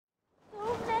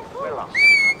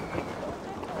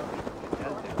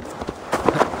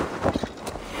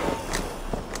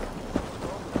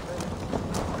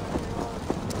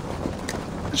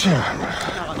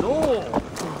No,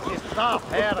 está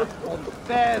fera com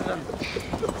pedra.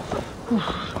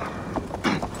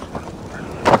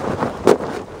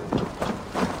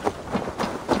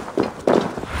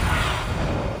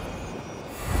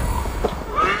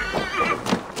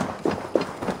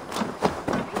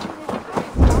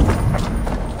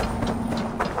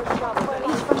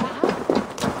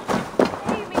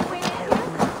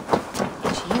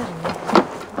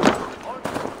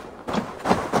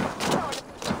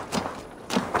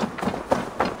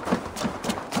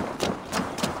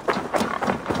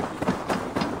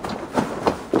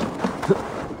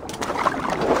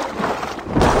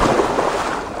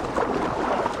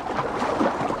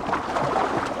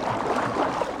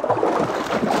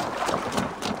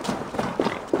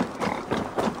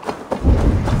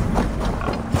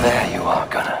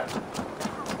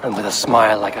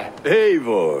 Smile like a...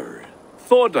 Eivor,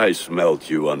 thought I smelt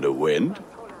you on the wind.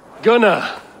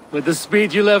 Gunnar, with the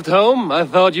speed you left home, I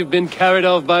thought you've been carried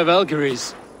off by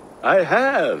Valkyries. I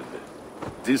have.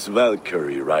 This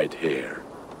Valkyrie right here,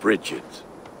 Bridget,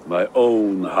 my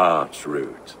own heart's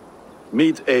root.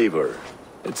 Meet Eivor.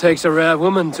 It takes a rare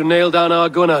woman to nail down our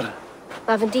Gunnar.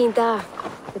 Lavendine da,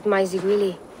 with Maisy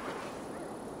really.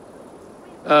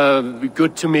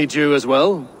 Good to meet you as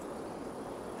well.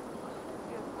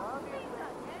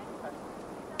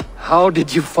 How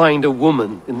did you find a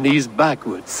woman in these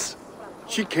backwoods?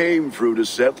 She came through the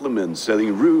settlement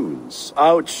selling runes,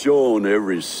 outshone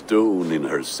every stone in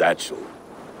her satchel.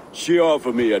 She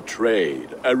offered me a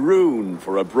trade, a rune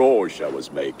for a brooch I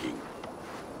was making.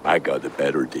 I got a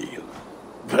better deal.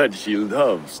 But she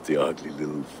loves the ugly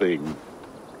little thing.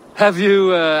 Have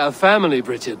you a family,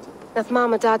 Bridget? Naf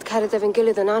mama dad carried evan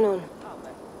gilid an anon.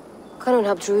 Cannon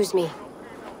have drews me.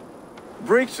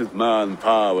 Bridget man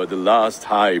power the last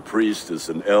high priestess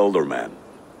and elderman.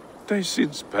 They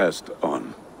since passed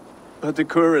on. But the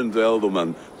current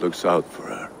elderman looks out for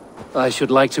her. I should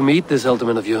like to meet this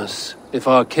elderman of yours, if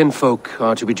our kinfolk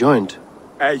are to be joined.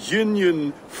 A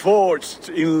union forged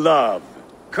in love.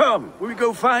 Come, we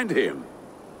go find him.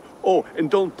 Oh, and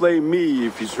don't blame me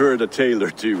if he's heard a tale or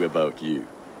two about you.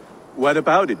 What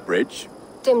about it, Bridge?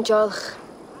 Dim jolch.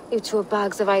 You two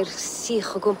bags of air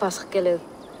sich o gumpas gilydd.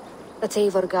 That's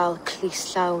Eivor gal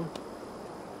clis llawn.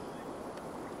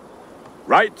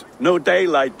 Right, no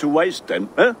daylight to waste then,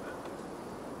 huh?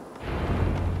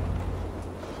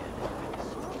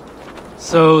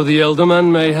 So the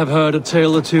elderman may have heard a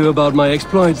tale or two about my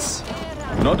exploits.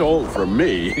 Not all from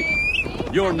me.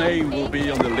 Your name will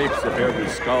be on the lips of every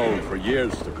skull for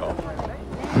years to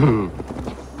come.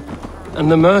 And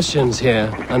the merchants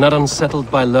here are not unsettled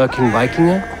by lurking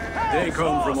Vikinger? They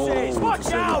come from all over to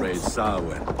celebrate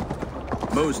Samhain.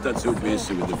 Most are too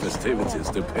busy with the festivities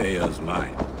to pay us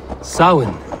mind.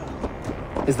 Samhain?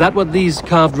 Is that what these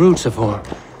carved roots are for?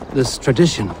 This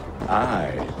tradition?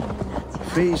 Aye.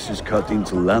 Faces cut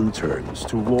into lanterns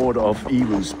to ward off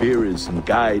evil spirits and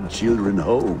guide children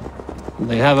home.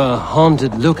 They have a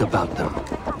haunted look about them.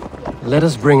 Let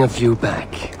us bring a few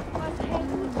back.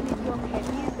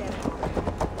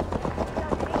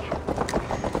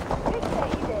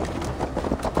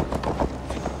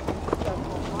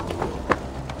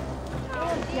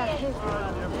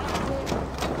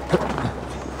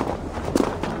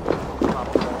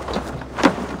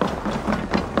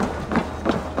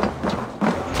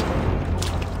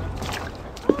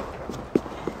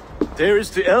 There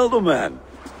is the elderman.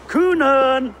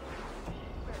 Kunan!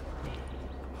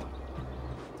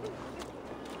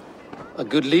 A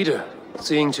good leader,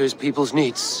 seeing to his people's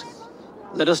needs.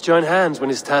 Let us join hands when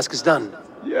his task is done.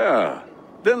 Yeah.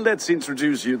 Then let's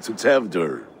introduce you to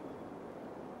Tevdur.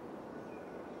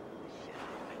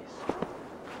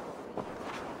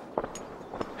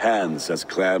 Hands as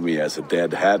clammy as a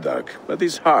dead haddock, but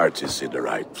his heart is in the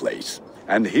right place.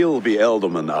 And he'll be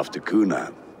elderman after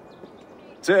Kunan.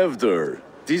 Tevdur,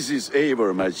 this is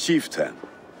Eivor, my chieftain.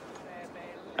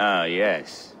 Ah,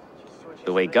 yes.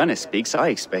 The way Gunnar speaks, I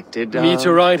expected, Me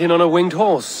to ride in on a winged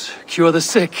horse, cure the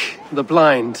sick, the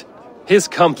blind. His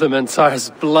compliments are as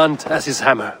blunt as his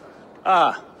hammer.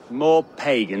 Ah, more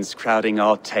pagans crowding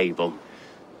our table.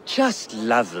 Just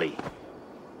lovely.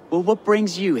 Well, what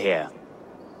brings you here?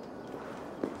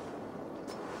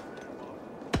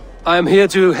 I am here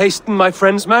to hasten my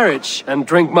friend's marriage and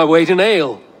drink my weight in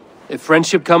ale. If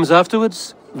friendship comes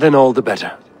afterwards, then all the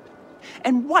better.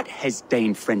 And what has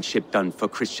Dane friendship done for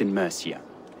Christian Mercia?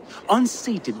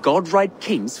 Unseated god-right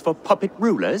kings for puppet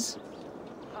rulers?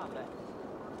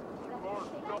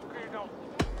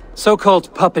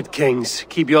 So-called puppet kings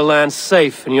keep your lands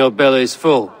safe and your bellies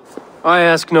full. I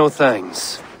ask no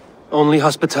thanks, only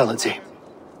hospitality.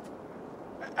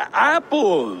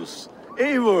 Apples!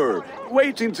 Eivor,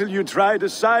 wait until you try the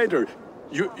cider.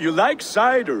 You like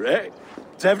cider, eh?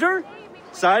 Tevder?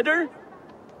 Cider?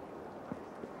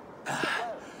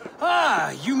 Ah,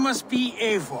 you must be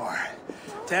Eivor.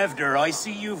 Tevder, I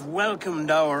see you've welcomed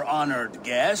our honored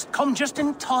guest. Come just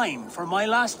in time for my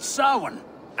last Samhain.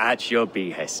 At your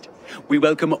behest. We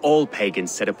welcome all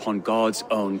pagans set upon God's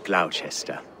own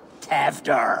Gloucester.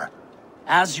 Tevder,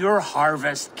 as your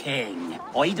harvest king,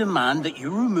 I demand that you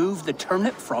remove the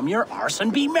turnip from your arse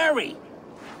and be merry.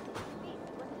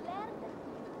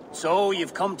 So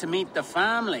you've come to meet the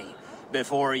family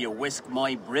before you whisk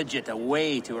my Bridget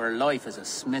away to her life as a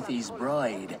smithy's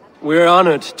bride. We're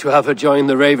honored to have her join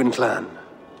the Raven clan,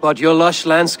 but your lush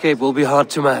landscape will be hard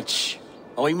to match.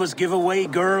 I must give away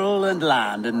girl and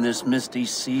land in this misty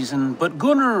season, but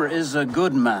Gunnar is a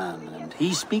good man, and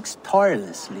he speaks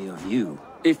tirelessly of you.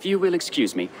 If you will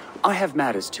excuse me, I have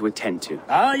matters to attend to.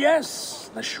 Ah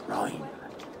yes, the shrine.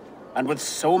 And with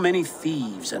so many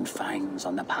thieves and fangs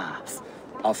on the path,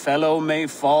 a fellow may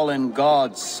fall in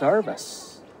God's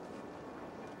service.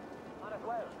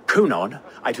 Kunon,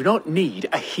 I do not need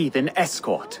a heathen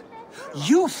escort.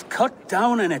 Youth cut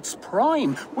down in its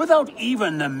prime, without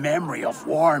even the memory of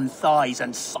warm thighs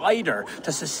and cider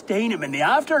to sustain him in the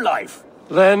afterlife.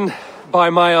 Then, by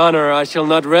my honor, I shall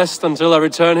not rest until I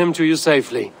return him to you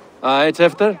safely. Aye,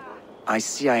 Tefter? I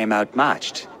see I am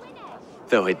outmatched.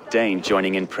 Though a Dane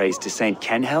joining in praise to Saint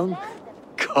Kenhelm,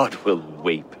 God will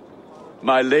weep.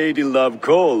 My lady love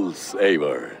calls,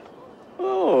 Eivor.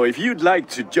 Oh, if you'd like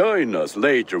to join us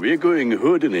later, we're going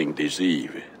hoodening this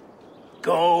eve.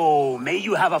 Go, may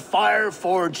you have a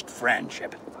fire-forged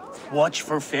friendship. Watch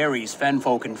for fairies,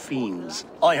 fenfolk, and fiends.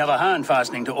 I have a hand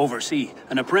fastening to oversee,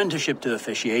 an apprenticeship to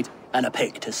officiate, and a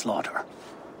pig to slaughter.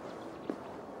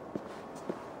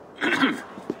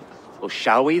 Well,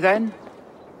 shall we then?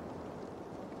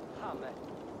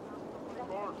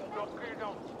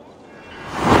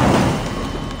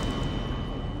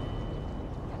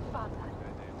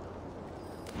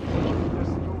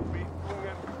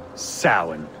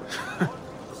 Samhain.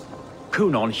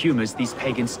 Kunon humors these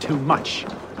pagans too much.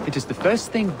 It is the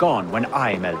first thing gone when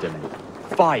I am Elderman.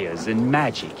 Fires and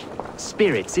magic,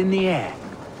 spirits in the air.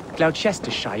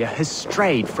 Gloucestershire has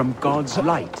strayed from God's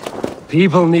light.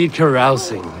 People need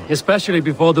carousing, especially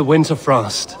before the winter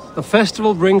frost. The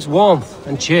festival brings warmth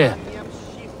and cheer.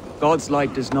 God's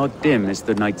light does not dim as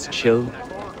the nights chill,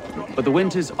 but the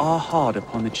winters are hard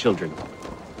upon the children.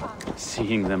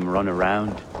 Seeing them run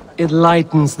around, It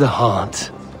lightens the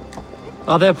heart.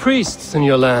 Are there priests in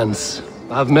your lands?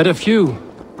 I've met a few,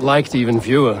 liked even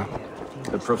fewer.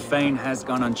 The profane has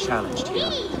gone unchallenged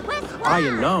here. I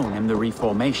alone am the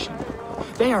Reformation.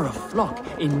 They are a flock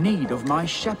in need of my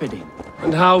shepherding.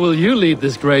 And how will you lead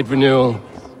this great renewal?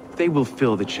 they will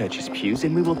fill the church's pews,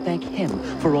 and we will thank him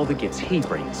for all the gifts he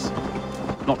brings.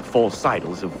 Not false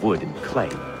idols of wood and clay.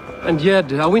 And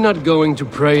yet, are we not going to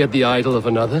pray at the idol of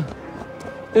another?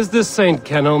 Is this Saint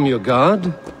Kenhelm your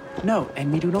god? No,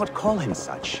 and we do not call him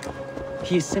such.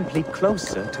 He is simply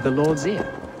closer to the Lord's ear.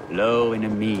 Low in a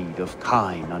mead of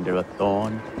kine under a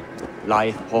thorn,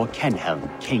 lieth poor Kenhelm,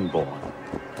 king-born.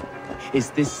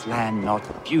 Is this land not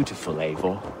beautiful,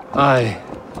 Eivor? Aye.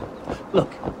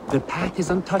 Look, the path is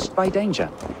untouched by danger,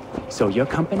 so your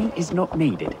company is not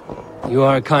needed. You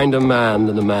are a kinder man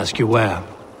than the mask you wear.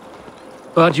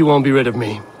 But you won't be rid of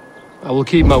me. I will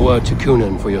keep my word to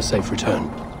Kunan for your safe return.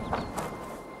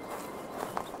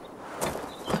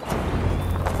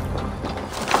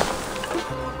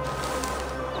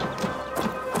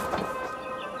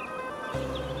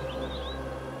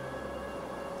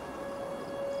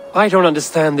 I don't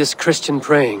understand this Christian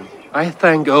praying. I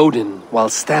thank Odin while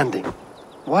standing.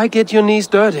 Why get your knees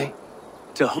dirty?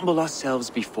 To humble ourselves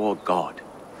before God.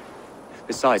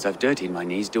 Besides, I've dirtied my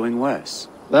knees doing worse.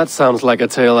 That sounds like a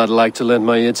tale I'd like to lend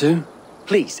my ear to.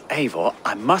 Please, Eivor,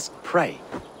 I must pray.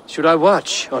 Should I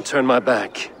watch or turn my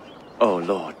back? O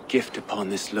Lord, gift upon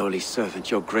this lowly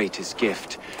servant your greatest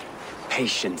gift.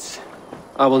 Patience.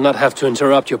 I will not have to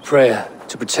interrupt your prayer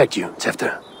to protect you,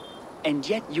 Tefter. And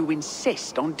yet you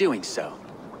insist on doing so.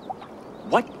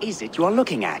 What is it you are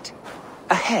looking at?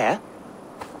 A hare?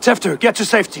 Tefter, get to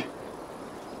safety.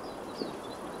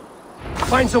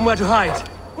 Find somewhere to hide.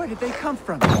 Where did they come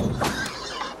from?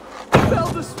 Fell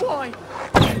the swine!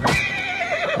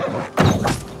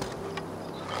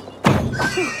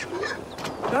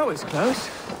 That was close.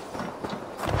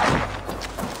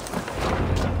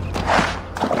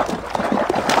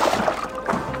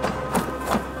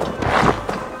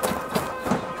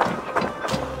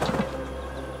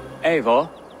 Eivor,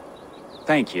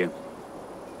 thank you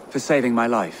for saving my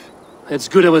life. It's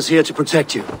good I was here to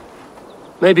protect you.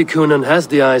 Maybe Cunan has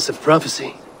the eyes of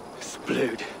prophecy. This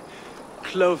blood,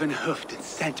 cloven-hoofed and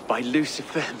sent by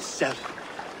Lucifer himself.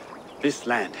 This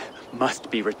land must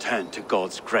be returned to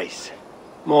God's grace.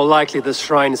 More likely the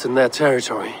shrine is in their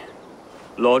territory.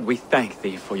 Lord, we thank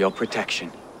thee for your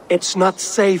protection. It's not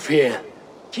safe here.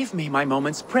 Give me my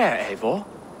moment's prayer, Eivor.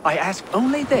 I ask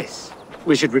only this.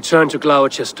 We should return to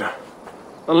Gloucester.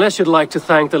 Unless you'd like to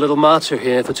thank the little martyr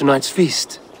here for tonight's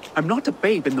feast. I'm not a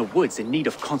babe in the woods in need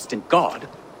of constant guard.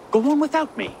 Go on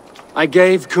without me. I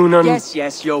gave Cunan...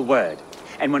 Yes, your word.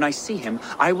 And when I see him,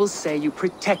 I will say you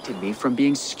protected me from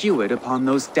being skewered upon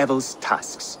those devil's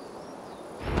tusks.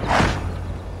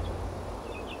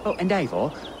 Oh, and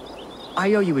Eivor,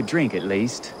 I owe you a drink at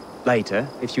least. Later,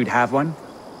 if you'd have one.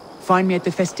 Find me at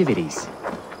the festivities.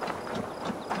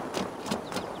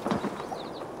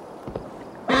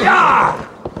 Yeah!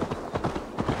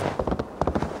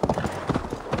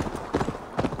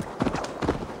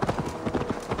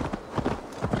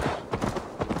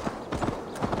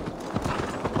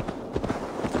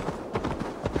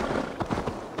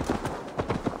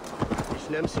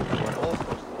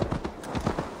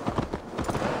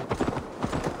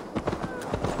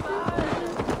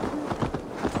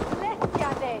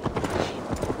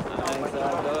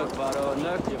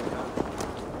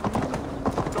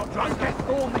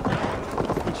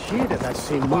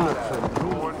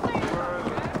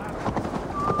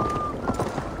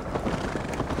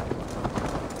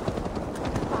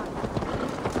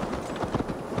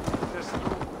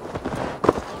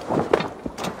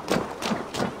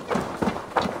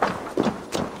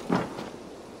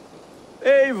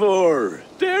 Eivor,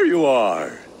 there you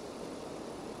are.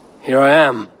 Here I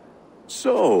am.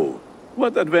 So,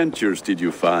 what adventures did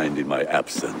you find in my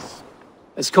absence?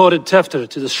 Escorted Tefter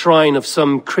to the shrine of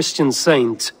some Christian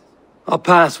saint. Our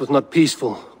path was not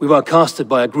peaceful. We were accosted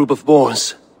by a group of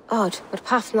boars. Odd, but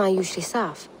path na usually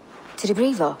safe. To the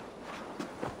Brevo.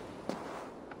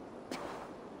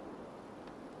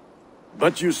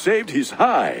 But you saved his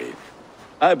hide.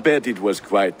 I bet it was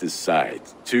quite the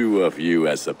sight. Two of you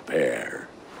as a pair.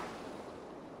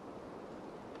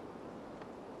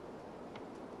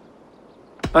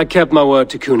 I kept my word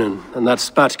to Cunan, and that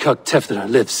spatcock Tefter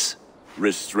lives.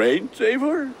 Restraint,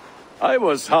 Eivor? I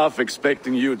was half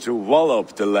expecting you to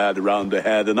wallop the lad around the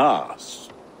head and ass.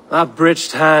 I've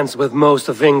bridged hands with most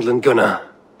of England, Gunnar.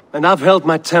 And I've held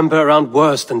my temper around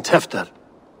worse than Tefter.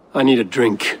 I need a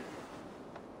drink.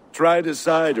 Try the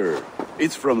cider.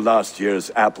 It's from last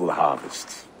year's apple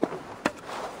harvest.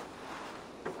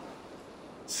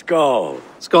 Skull.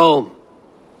 Skull.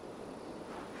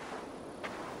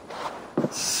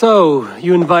 So,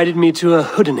 you invited me to a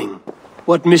hoodening.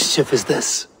 What mischief is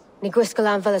this? Ni gwisgal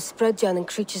anfel ysbrydion and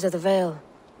creatures of the Vale.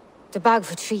 The bag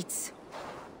for treats.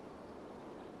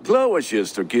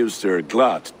 Gloucester gives their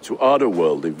glut to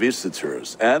otherworldly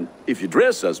visitors, and if you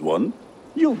dress as one,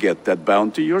 you'll get that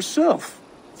bounty yourself.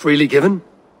 Freely given?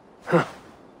 Huh.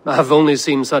 I've only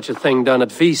seen such a thing done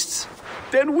at feasts.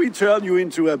 Then we turn you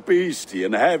into a beastie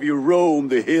and have you roam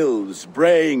the hills,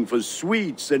 braying for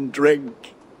sweets and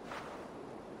drink.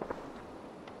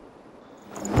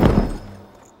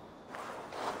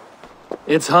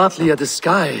 It's hardly a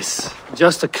disguise.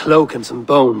 Just a cloak and some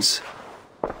bones.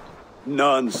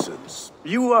 Nonsense.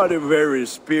 You are the very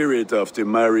spirit of the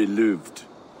Mari-Luved.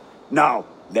 Now,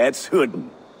 let's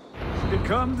hooden.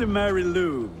 Become the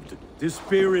Mari-Luved, the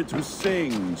spirit who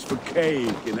sings for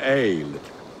cake and ale.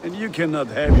 And you cannot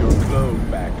have your cloak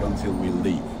back until we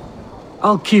leave.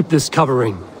 I'll keep this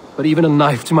covering, but even a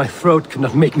knife to my throat could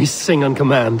not make me sing on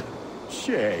command.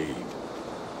 Shame.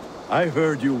 I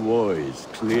heard your voice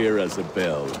clear as a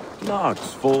bell.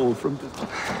 Knocks fall from the...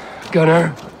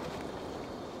 Gunnar.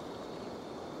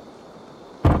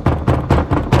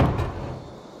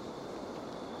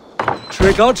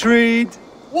 Trick or treat!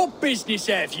 What business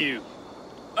have you?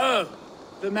 Oh,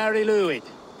 the Mari-Luved.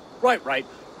 Right.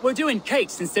 We're doing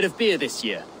cakes instead of beer this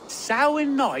year.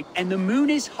 Samhain night and the moon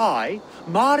is high.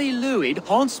 Mari-Luved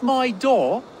haunts my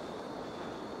door.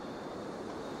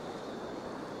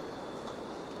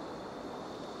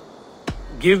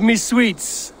 Give me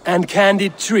sweets and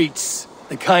candied treats,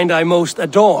 the kind I most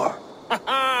adore.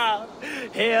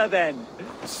 Here then,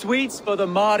 sweets for the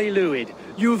Mari-Luved.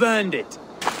 You've earned it.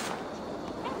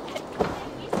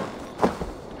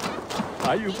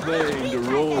 Are you playing the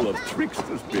role of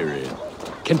trickster spirit?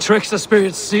 Can trickster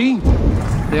spirits see?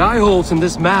 The eye holes in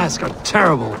this mask are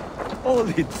terrible. All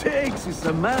it takes is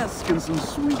a mask and some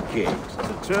sweet cakes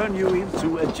to turn you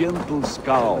into a gentle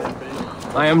skull.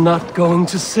 I am not going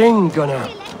to sing, Gunnar.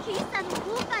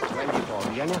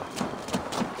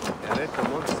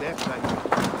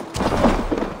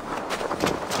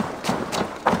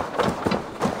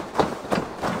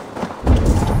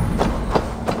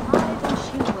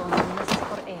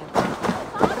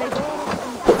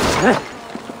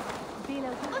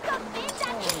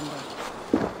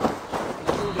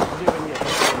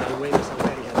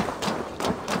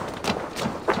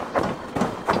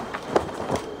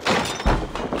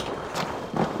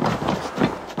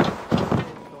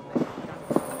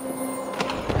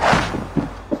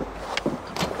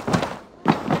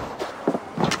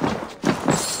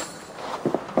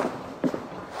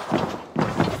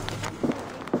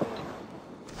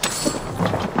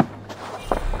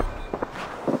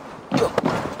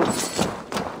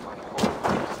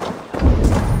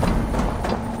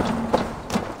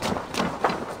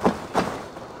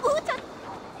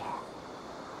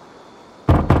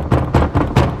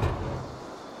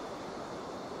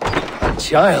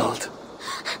 Child.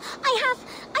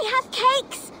 I have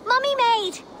cakes. Mummy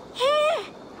made. Here.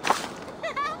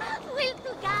 Will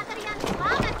you gather young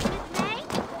rabbits with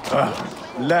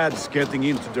me? Lads getting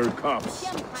into their cups,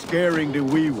 scaring the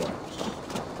wee ones.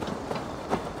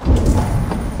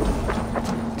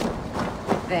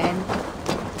 Then,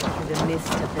 through the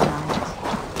mist of the night,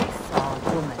 they saw a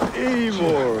woman.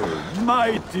 Eivor,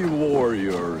 mighty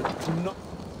warrior.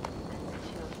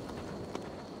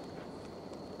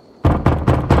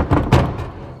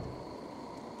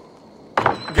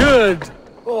 Good.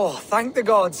 Oh, thank the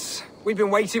gods. We've been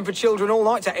waiting for children all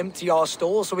night to empty our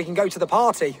stores so we can go to the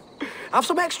party. Have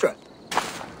some extra.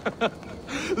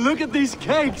 Look at these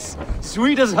cakes.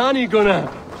 Sweet as honey,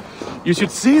 Gunnar. You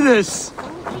should see this.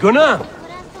 Gunnar.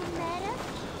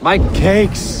 My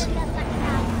cakes.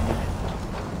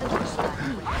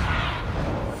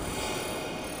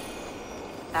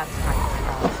 That's right.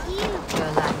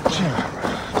 Your language.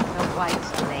 The white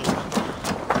lady.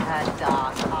 Her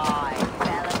dark eye.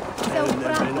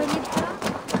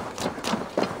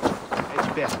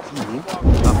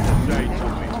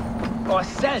 So I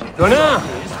said, Gunnar.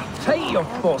 take your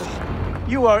foot.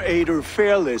 You are either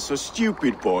fearless or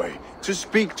stupid, boy, to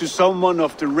speak to someone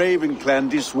of the Raven clan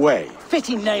this way.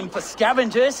 Fitting name for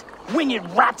scavengers. Winged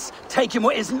rats taking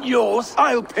what isn't yours.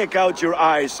 I'll pick out your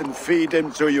eyes and feed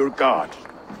them to your god.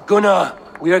 Gunnar,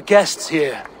 we are guests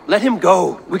here. Let him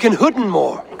go. We can hooten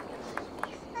more.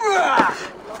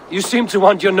 You seem to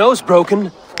want your nose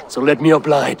broken, so let me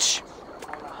oblige.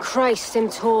 Christ, him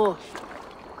tall.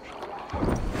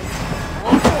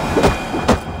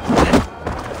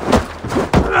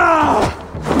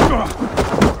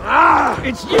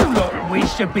 It's you lot we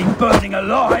should be burning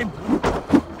alive.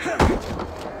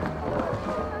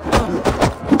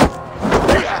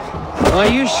 Are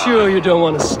you sure you don't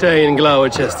want to stay in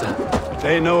Gloucester?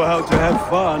 They know how to have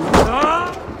fun.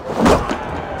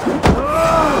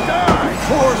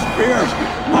 Four spears!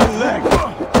 My leg!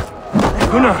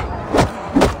 Gunnar!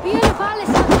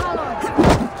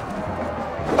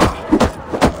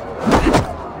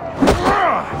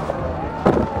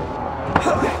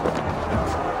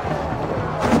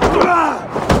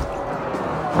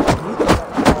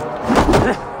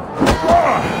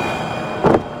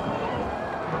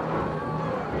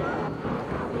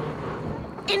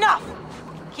 Enough!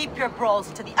 Keep your brawls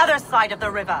to the other side of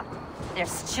the river.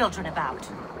 There's children about.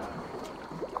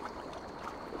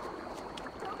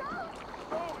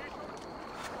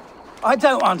 I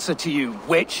don't answer to you,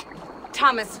 witch.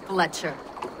 Thomas Fletcher,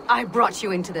 I brought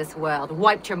you into this world,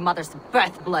 wiped your mother's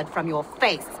birth blood from your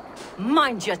face.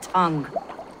 Mind your tongue.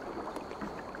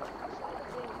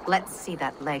 Let's see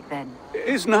that leg, then.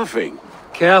 It's nothing.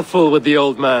 Careful with the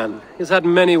old man. He's had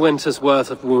many winters' worth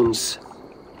of wounds.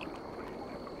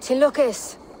 Till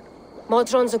Lucas.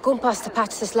 Modron's a gumpas to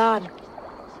patch this land.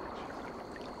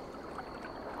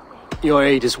 Your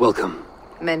aid is welcome.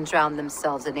 Men drown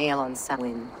themselves in ale on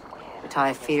Samhain. But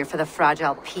I fear for the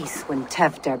fragile peace when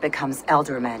Tevder becomes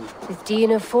eldermen. With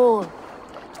Dean and Fall.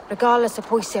 Regardless of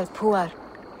Poisel Puar.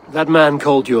 That man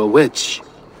called you a witch.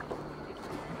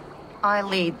 I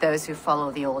lead those who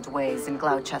follow the old ways in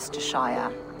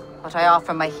Gloucestershire. But I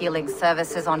offer my healing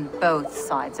services on both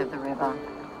sides of the river.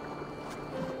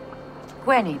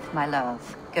 Gweneth, my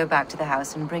love, go back to the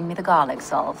house and bring me the garlic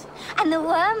salve. And the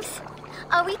worms?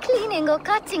 Are we cleaning or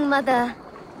cutting, Mother?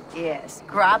 Yes,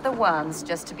 grab the worms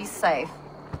just to be safe.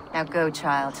 Now go,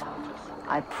 child.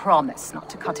 I promise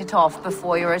not to cut it off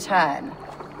before your return.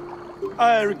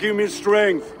 Give me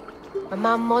strength. My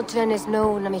mam Modron is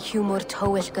known am a humor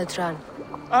towish Galdran.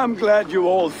 I'm glad you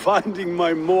all finding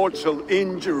my mortal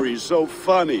injury so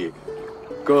funny.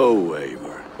 Go,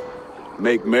 Eivor.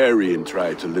 Make merry and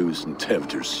try to loosen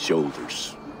Tevder's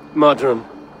shoulders. Modron,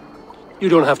 you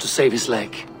don't have to save his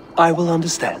leg. I will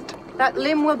understand. That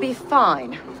limb will be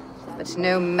fine. But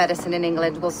no medicine in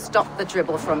England will stop the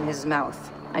dribble from his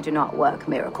mouth. I do not work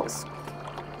miracles.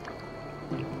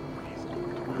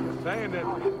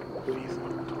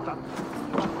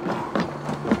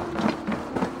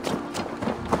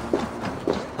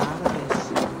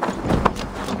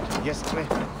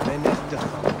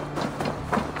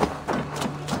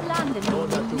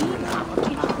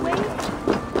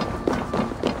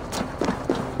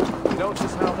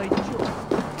 Notice how they jump.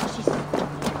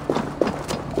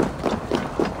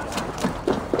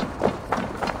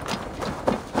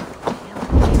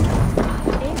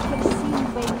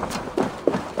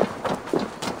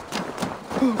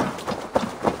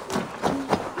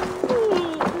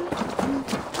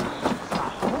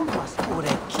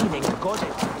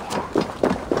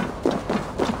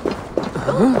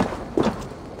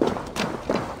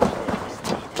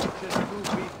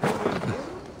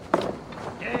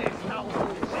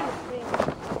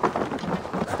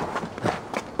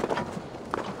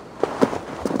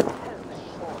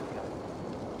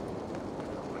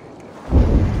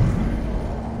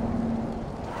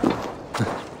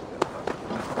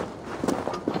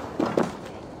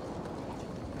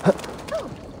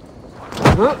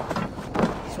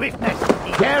 Swiftness,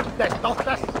 die Gerd des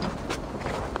Tochters.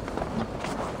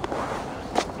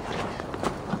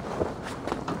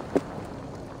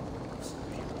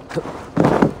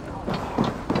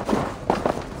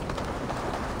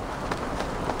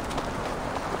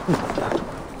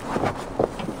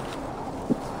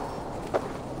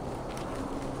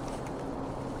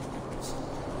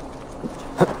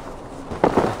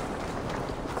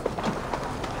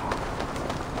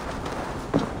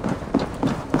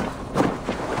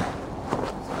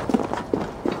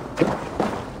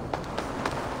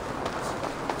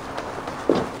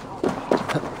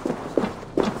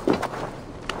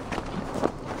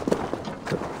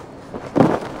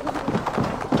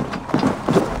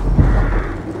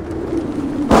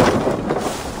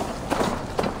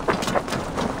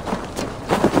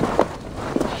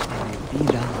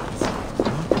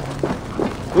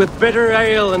 With bitter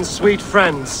ale and sweet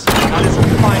friends. That is a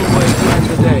fine way to end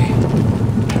the day.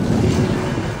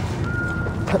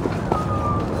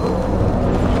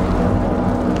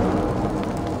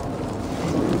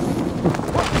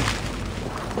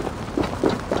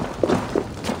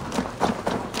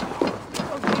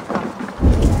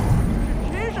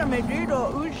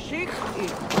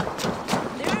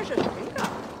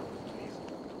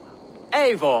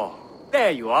 Eivor,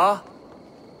 there you are.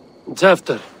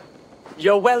 Tefter.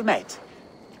 You're well met.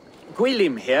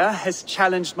 Gwilym here has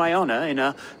challenged my honor in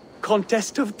a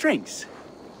contest of drinks.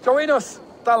 Join us.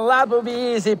 The lad will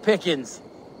be easy pickings.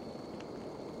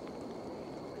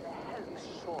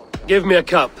 Give me a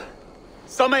cup.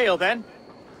 Some ale, then.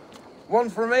 One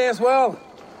for me as well.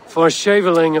 For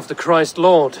shaveling of the Christ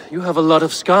Lord, you have a lot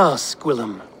of scars,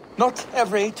 Gwilym. Not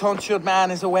every tonsured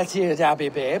man is a wet-eared abbey,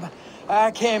 babe.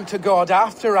 I came to God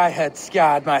after I had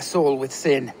scarred my soul with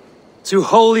sin. To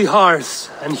holy hearths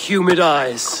and humid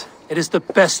eyes, it is the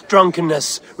best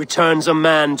drunkenness returns a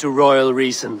man to royal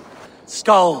reason.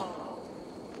 Skull!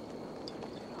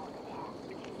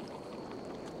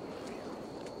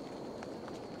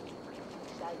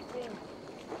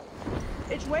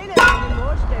 It's raining on the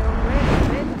North Day on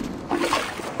rain.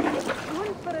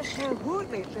 One for a share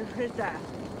woodley to his that.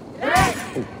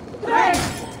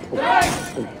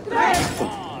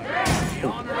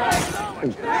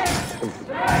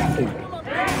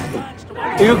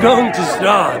 You're going to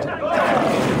start.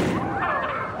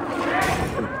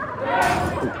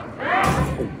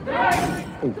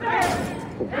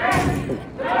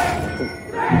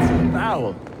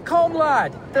 Foul. Come,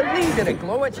 lad. The leader at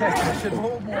Gloucester should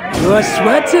hold more. You are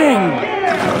sweating!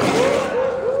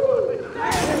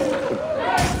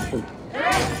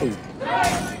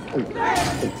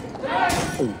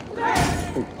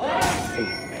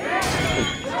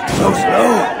 So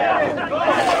slow!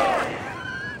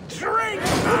 Drink!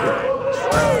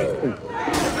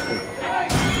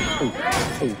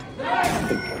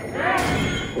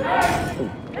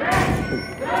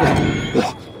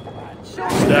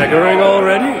 Staggering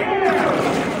already?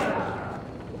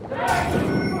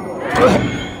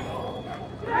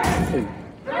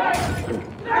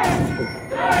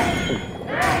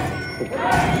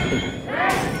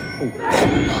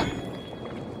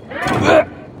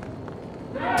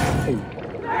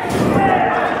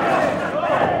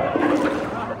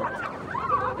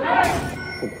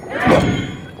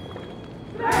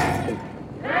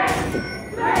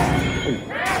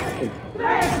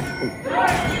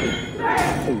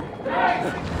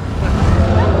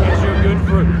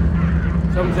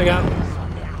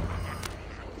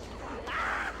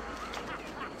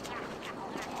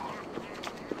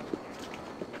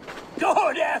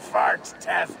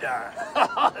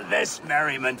 Tefter. This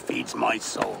merriment feeds my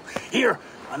soul. Here,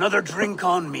 another drink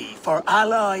on me for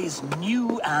allies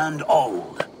new and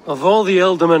old. Of all the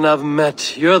Ealdormen I've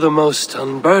met, you're the most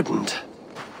unburdened.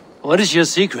 What is your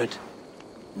secret?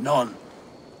 None.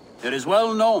 It is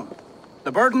well known.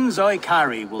 The burdens I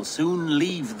carry will soon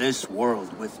leave this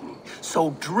world with me.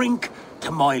 So drink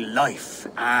to my life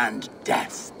and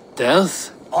death.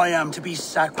 Death? I am to be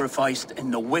sacrificed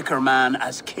in the Wicker Man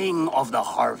as king of the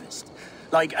harvest.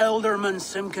 Like Elderman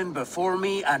Simkin before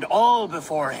me and all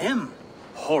before him.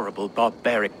 Horrible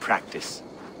barbaric practice.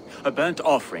 A burnt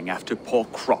offering after poor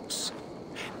crops.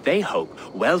 They hope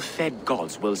well-fed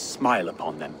gods will smile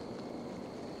upon them.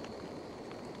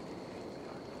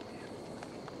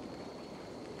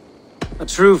 A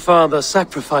true father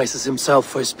sacrifices himself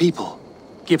for his people.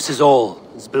 Gives his all,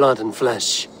 his blood and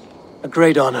flesh. A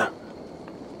great honor,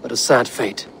 but a sad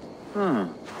fate.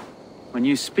 When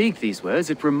you speak these words,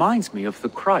 it reminds me of the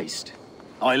Christ.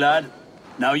 Aye, lad.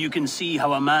 Now you can see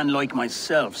how a man like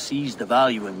myself sees the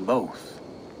value in both.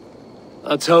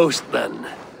 A toast, then.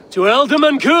 To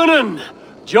Ealdorman Coonan,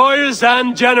 joyous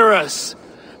and generous.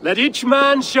 Let each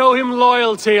man show him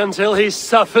loyalty until he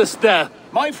suffers death.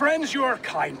 My friends, you are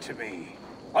kind to me.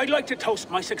 I'd like to toast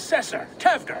my successor,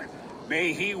 Tefter.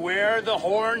 May he wear the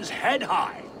horns head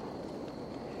high.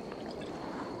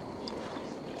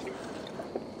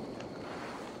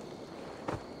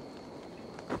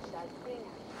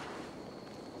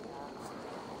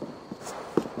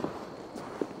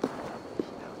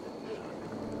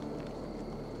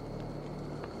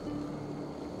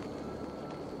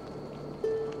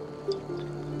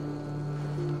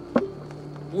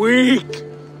 Weak!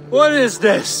 What is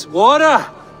this? Water?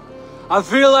 I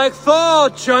feel like Thor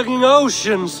chugging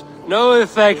oceans. No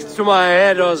effect to my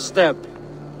head or step.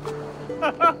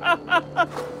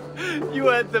 You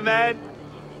heard the man.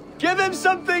 Give him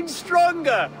something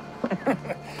stronger.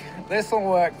 This'll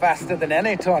work faster than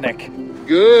any tonic.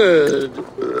 Good.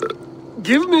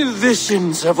 Give me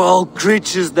visions of all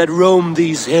creatures that roam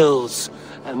these hills,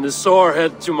 and the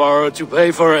sorehead tomorrow to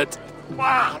pay for it.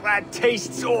 Wow, that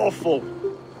tastes awful.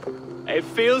 It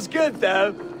feels good,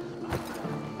 though.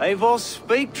 Eivor,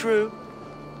 speak true.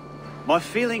 My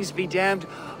feelings be damned.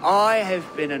 I have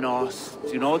been an arse.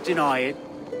 Do not deny it.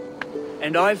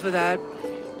 And I, for that,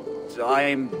 I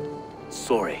am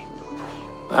sorry.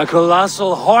 A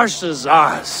colossal horse's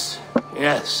arse.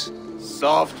 Yes.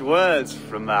 Soft words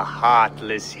from a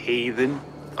heartless heathen.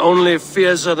 Only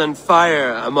fiercer than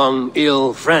fire among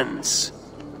ill friends.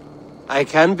 I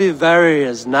can be very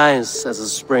as nice as a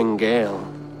spring gale.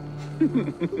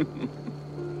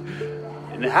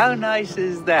 And how nice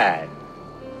is that?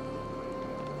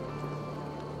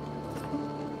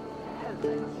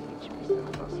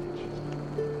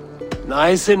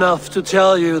 Nice enough to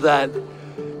tell you that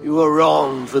you were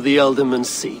wrong for the Ealdorman's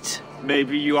seat.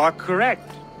 Maybe you are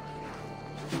correct.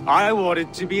 I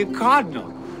wanted to be a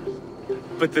cardinal.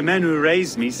 But the men who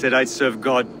raised me said I'd serve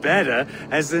God better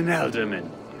as an Ealdorman.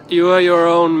 You are your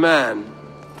own man,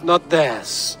 not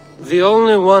theirs. The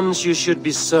only ones you should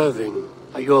be serving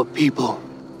are your people.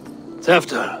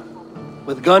 Tefter,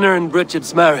 with Gunnar and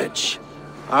Bridget's marriage,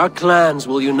 our clans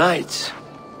will unite.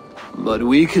 But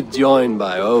we could join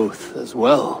by oath as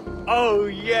well. Oh,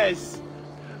 yes.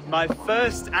 My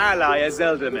first ally as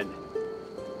Ealdorman.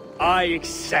 I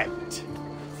accept.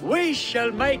 We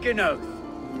shall make an oath.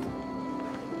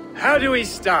 How do we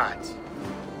start?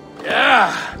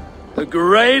 Yeah! The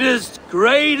greatest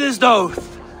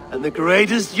oath, and the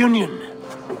greatest union.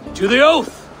 To the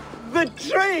oath! The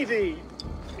treaty!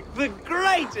 The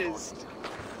greatest!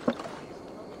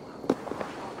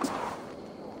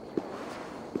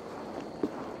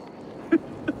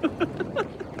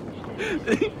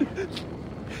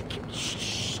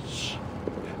 Shh.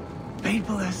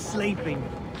 People are sleeping.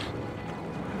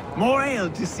 More ale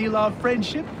to seal our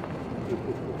friendship?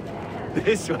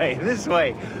 This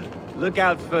way. Look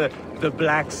out for the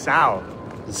black sow.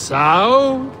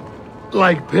 Sow?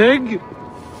 Like pig?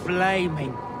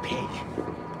 Flaming pig.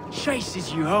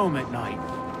 Chases you home at night.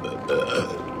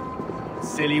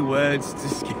 Silly words to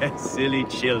scare silly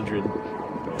children.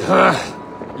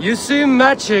 You see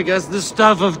magic as the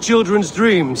stuff of children's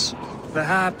dreams.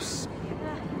 Perhaps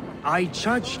I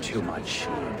judge too much.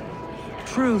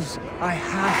 Truths I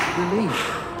half believe.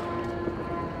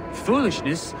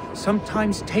 Foolishness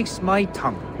sometimes takes my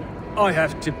tongue. I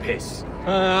have to piss.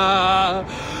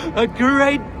 A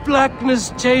great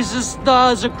blackness chases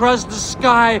stars across the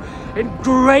sky in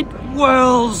great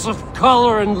whirls of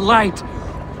color and light.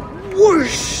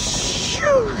 Whoosh!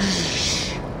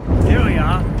 Here we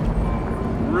are.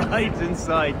 Right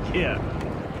inside here.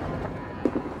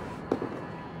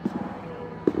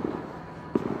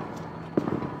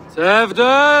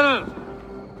 Tevder!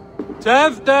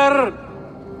 Tevder!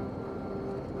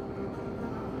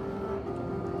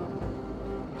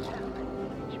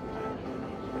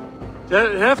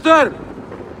 Hefter!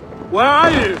 Where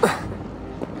are you?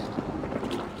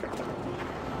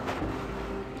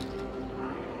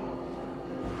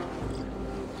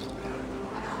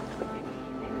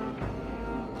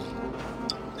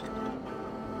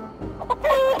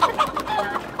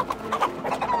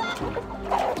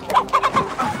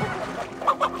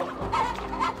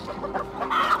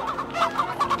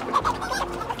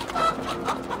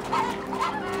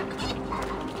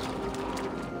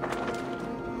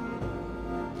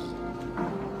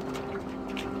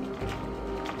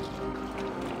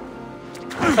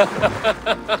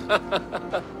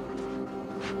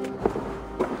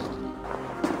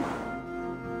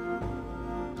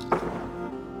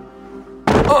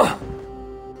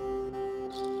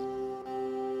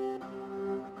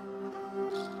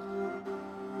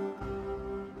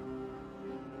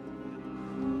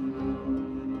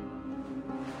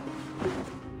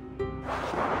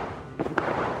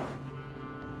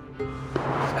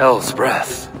 Hell's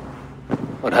breath.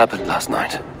 What happened last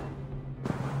night?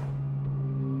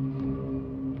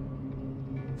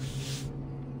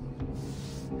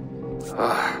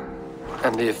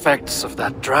 And the effects of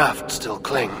that draft still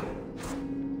cling.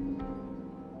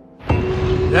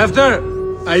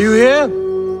 Hefter, are you here?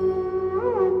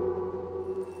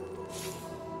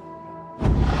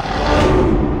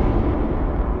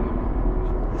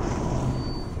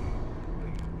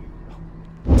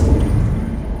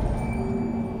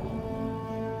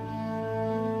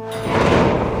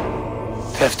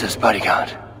 Hefter's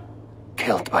bodyguard,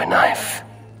 killed by knife.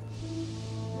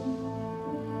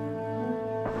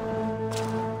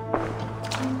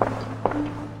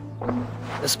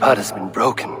 The spot has been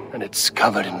broken, and it's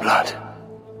covered in blood.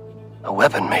 A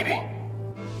weapon, maybe.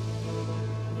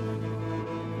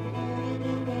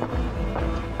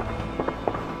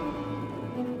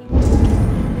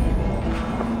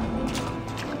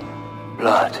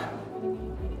 Blood.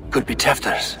 Could be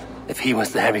Tefter's, if he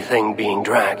was the heavy thing being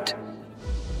dragged.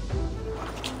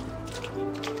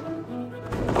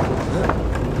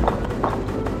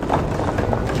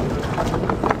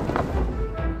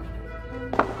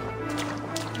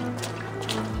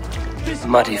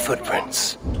 Muddy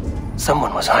footprints.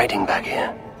 Someone was hiding back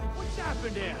here. What's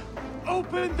happened here?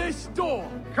 Open this door!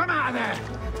 Come out of there!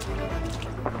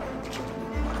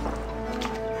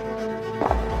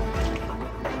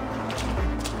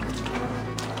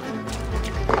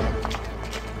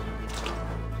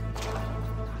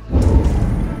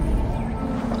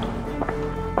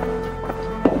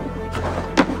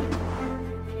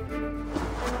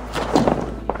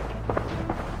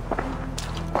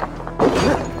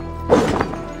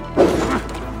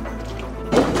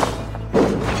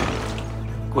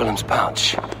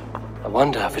 Pouch. I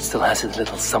wonder if it still has its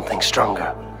little something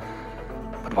stronger.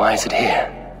 But why is it here?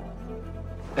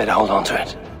 Better hold on to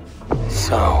it.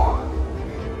 So,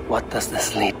 what does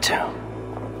this lead to?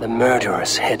 The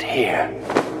murderers hid here,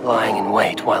 lying in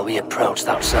wait while we approached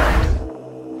outside.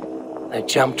 They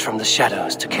jumped from the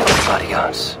shadows to kill the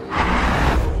bodyguards.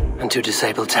 And to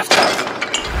disable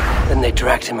Tefter. Then they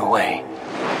dragged him away.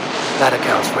 That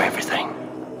accounts for everything.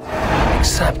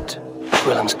 Except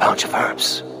Gwillem's pouch of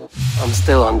herbs. I'm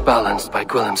still unbalanced by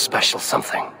Gwillem's special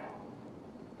something.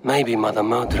 Maybe Mother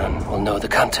Modron will know the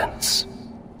contents.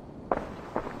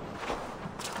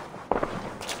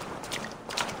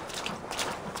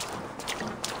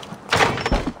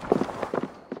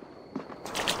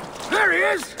 There he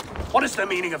is! What is the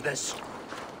meaning of this?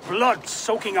 Blood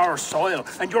soaking our soil,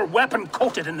 and your weapon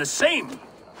coated in the same!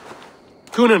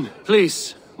 Kunin,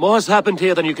 please. More has happened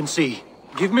here than you can see.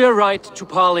 Give me a right to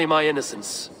parley my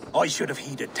innocence. I should have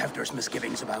heeded Tevder's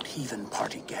misgivings about heathen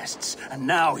party guests, and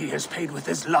now he has paid with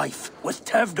his life. With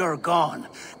Tevder gone,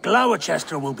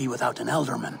 Gloucester will be without an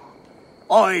elderman.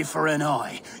 Eye for an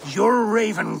eye. Your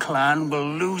Raven clan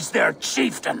will lose their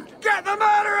chieftain. Get the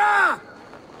murderer!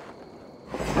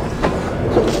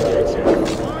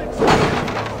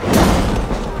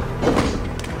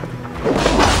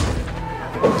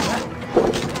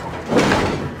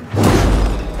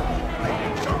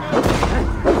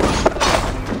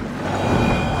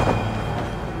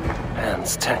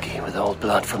 Tacky with old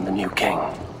blood from the new king.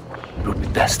 It would be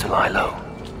best to lie low.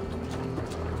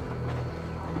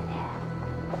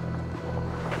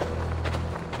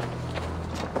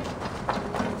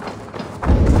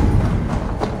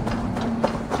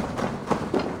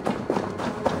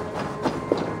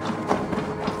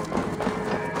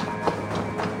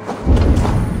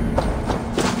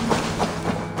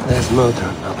 There's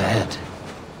Modron up ahead.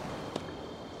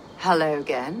 Hello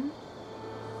again.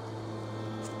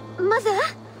 Mother,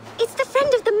 it's the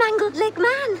friend of the mangled leg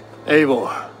man.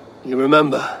 Eivor, you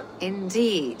remember?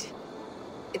 Indeed.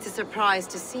 It's a surprise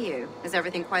to see you. Is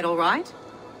everything quite all right?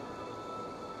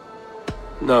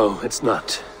 No, it's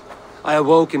not. I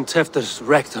awoke in Tefter's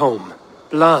wrecked home.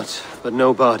 Blood, but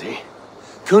no body.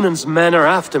 Cunan's men are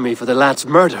after me for the lad's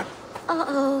murder.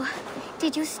 Uh-oh.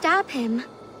 Did you stab him?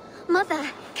 Mother,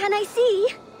 can I see?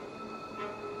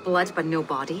 Blood but no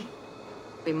body?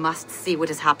 We must see what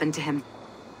has happened to him.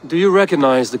 Do you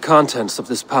recognize the contents of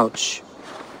this pouch?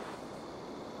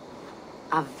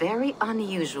 A very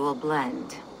unusual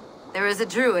blend. There is a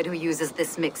druid who uses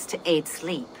this mix to aid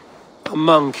sleep. A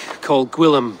monk called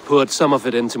Gwillem poured some of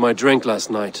it into my drink last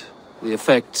night. The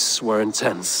effects were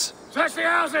intense. Search the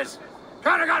houses!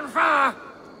 Can't have gotten far!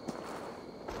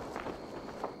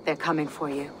 They're coming for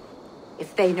you.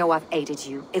 If they know I've aided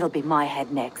you, it'll be my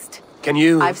head next. Can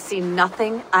you... I've seen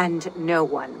nothing and no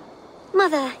one.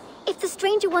 Mother, if the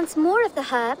stranger wants more of the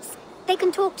herbs, they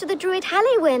can talk to the druid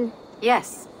Halewyn.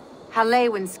 Yes.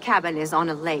 Halewyn's cabin is on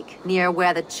a lake, near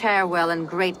where the Cherwell and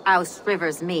Great Ouse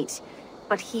rivers meet.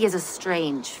 But he is a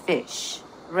strange fish.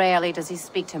 Rarely does he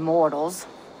speak to mortals,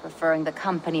 preferring the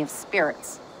company of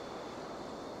spirits.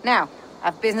 Now,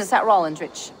 I've business at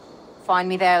Rollindrich. Find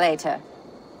me there later.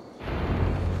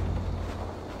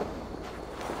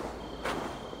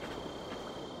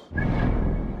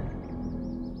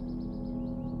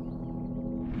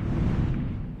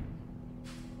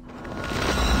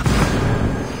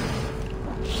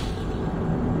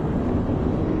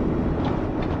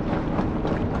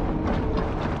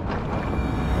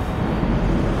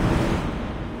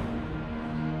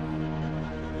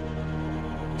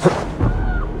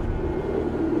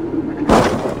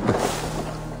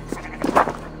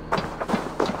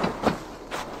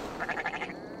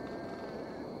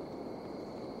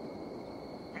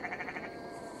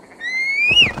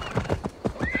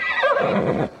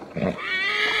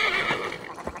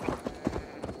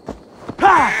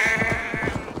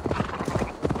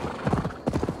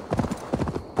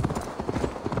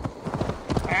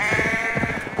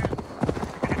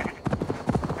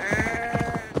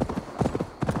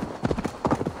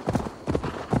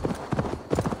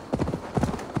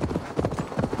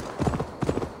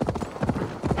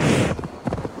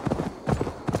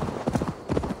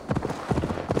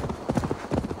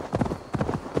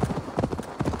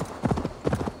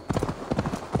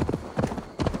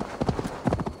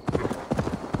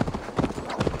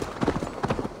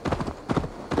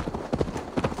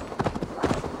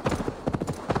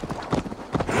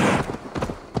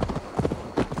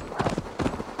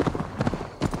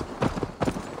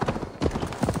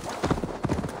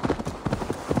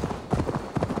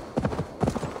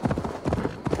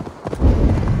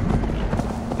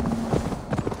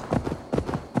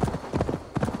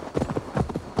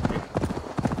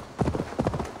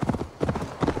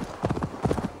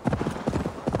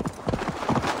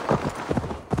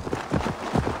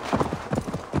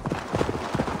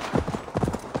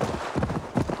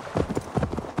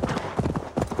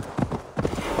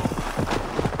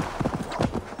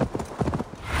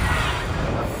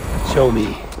 Show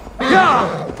me.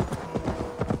 Yeah!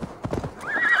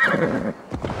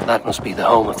 That must be the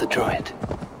home of the druid.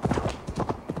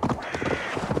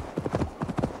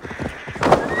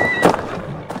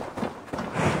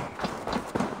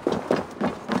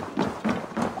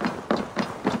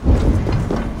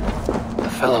 The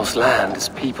fellow's land is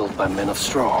peopled by men of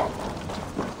straw.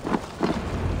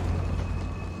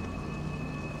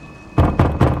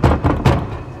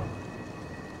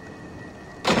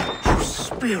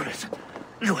 Spirit,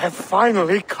 you have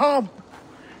finally come.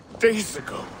 Days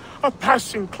ago, a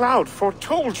passing cloud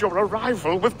foretold your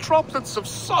arrival with droplets of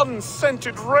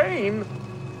sun-scented rain.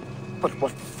 But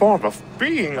what form of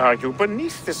being are you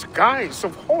beneath this guise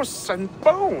of horse and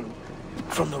bone?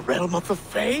 From the realm of the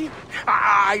Fae?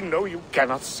 I know you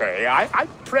cannot say. I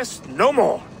press no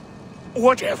more.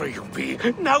 Whatever you be,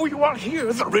 now you are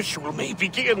here, the ritual may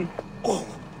begin. Oh,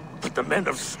 but the men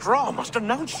of straw must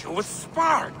announce you with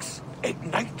sparks.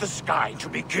 Ignite the sky to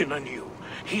begin anew,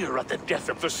 here at the death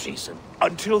of the season.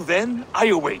 Until then, I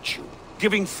await you,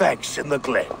 giving thanks in the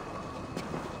glen.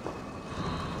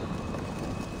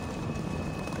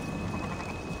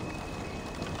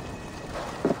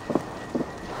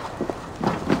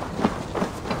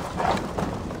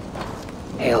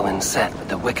 Halewyn said that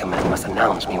the Wicker men must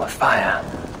announce me with fire.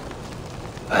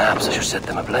 Perhaps I should set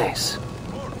them ablaze.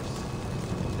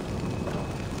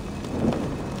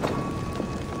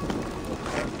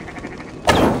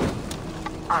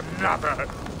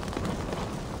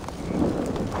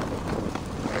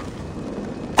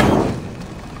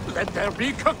 Let there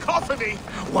be cacophony!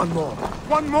 One more!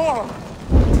 One more!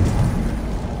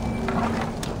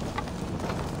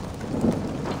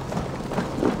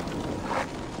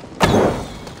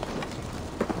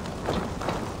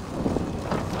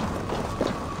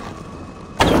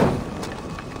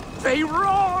 They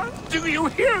roar! Do you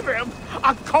hear them?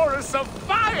 A chorus of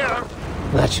fire!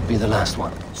 That should be the last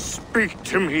one. Speak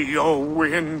to me, O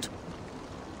wind.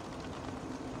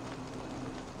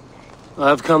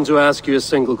 I've come to ask you a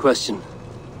single question.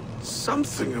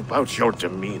 Something about your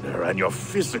demeanor and your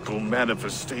physical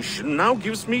manifestation now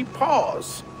gives me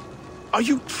pause. Are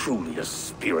you truly a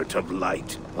spirit of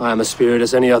light? I am a spirit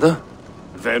as any other.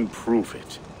 Then prove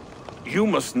it. You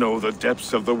must know the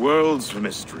depths of the world's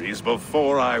mysteries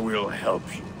before I will help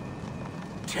you.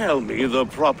 Tell me the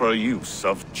proper use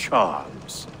of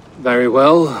charms. Very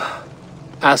well.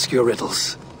 Ask your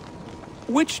riddles.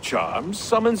 Which charm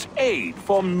summons aid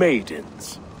for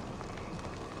maidens?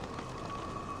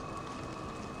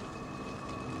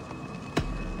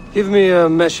 Give me a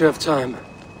measure of time.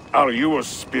 Are you a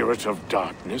spirit of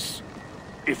darkness?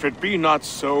 If it be not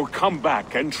so, come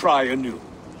back and try anew.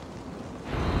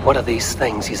 What are these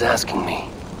things he's asking me?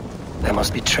 There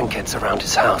must be trinkets around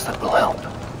his house that will help.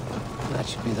 That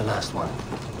should be the last one.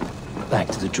 Back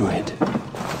to the druid.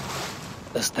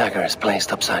 This dagger is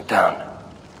placed upside down.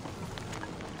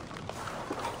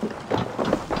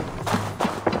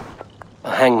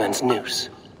 A hangman's noose,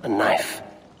 a knife,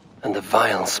 and the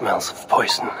vile smells of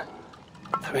poison.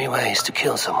 3 ways to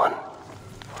kill someone.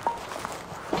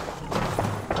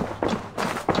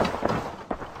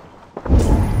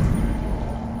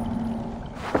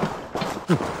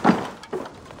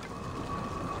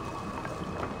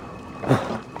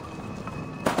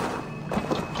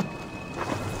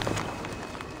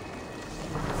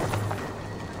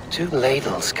 Two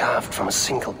ladles carved from a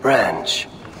single branch.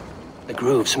 The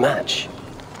grooves match.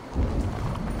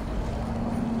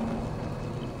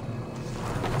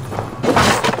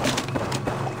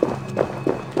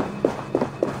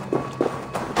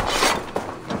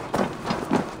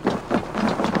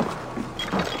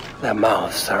 Their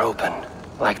mouths are open,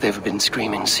 like they've been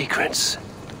screaming secrets.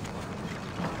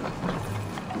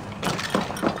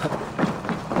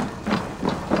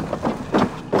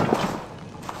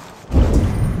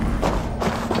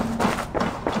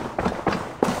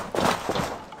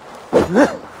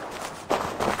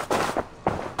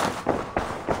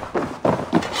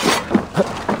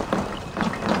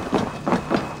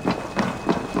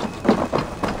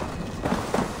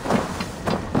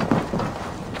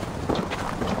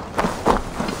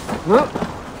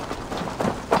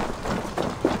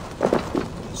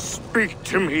 Speak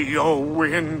to me, O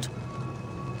wind.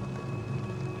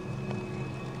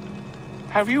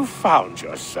 Have you found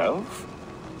yourself?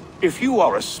 If you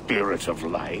are a spirit of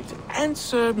light,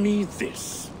 answer me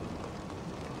this.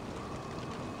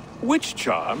 Which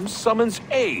charm summons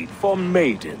aid for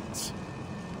maidens?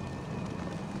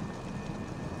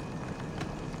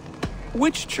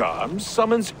 Which charm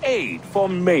summons aid for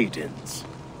maidens?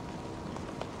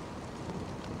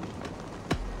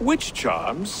 Which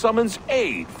charm summons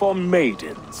aid for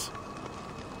maidens?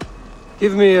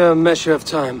 Give me a measure of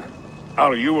time.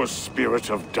 Are you a spirit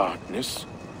of darkness?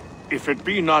 If it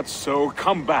be not so,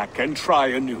 come back and try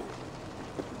anew.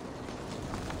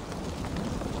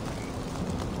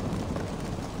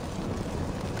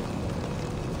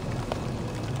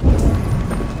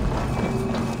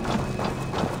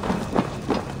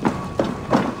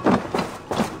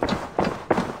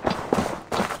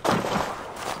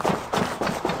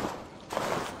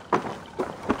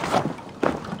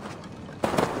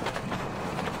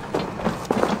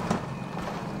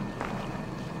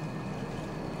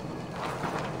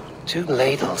 Two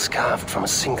ladles carved from a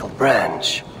single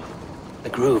branch. The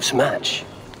grooves match.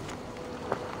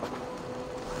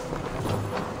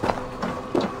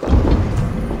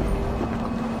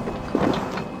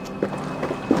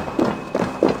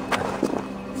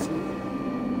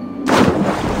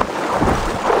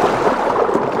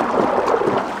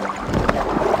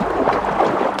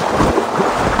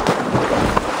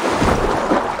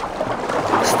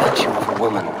 A statue of a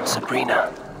woman,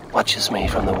 Sabrina, watches me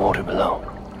from the water below.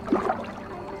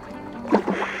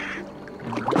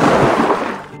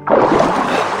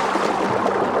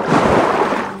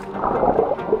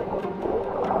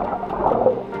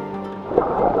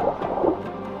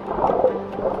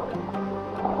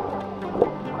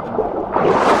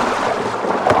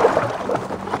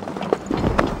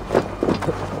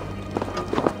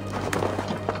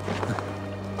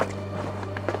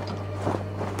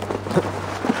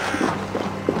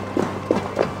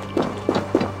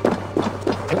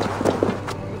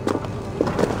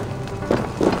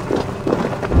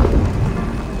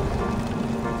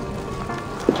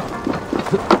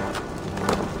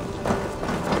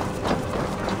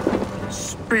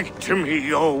 Speak to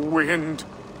me, O wind.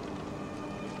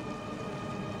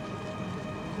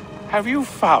 Have you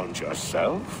found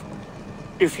yourself?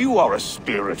 If you are a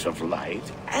spirit of light,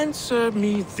 answer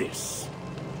me this.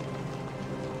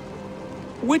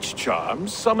 Which charm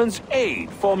summons aid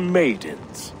for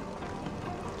maidens?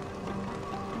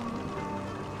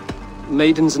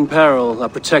 Maidens in peril are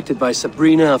protected by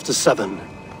Sabrina after 7.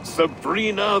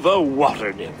 Sabrina the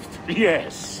water nymph,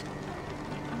 yes.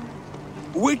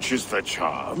 Which is the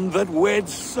charm that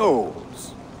weds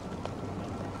souls?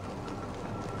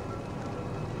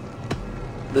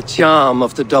 The charm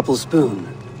of the double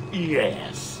spoon.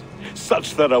 Yes,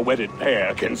 such that a wedded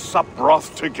pair can sup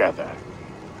broth together.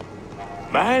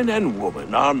 Man and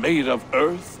woman are made of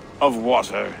earth, of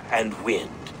water, and wind.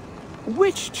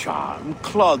 Which charm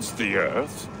clods the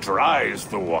earth, dries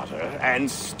the water,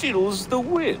 and stills the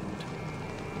wind?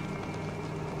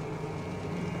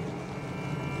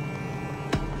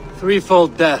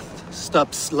 Threefold death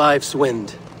stops life's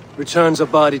wind, returns a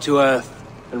body to earth,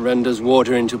 and renders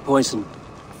water into poison.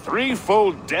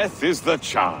 Threefold death is the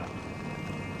charm.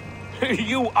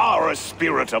 You are a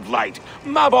spirit of light.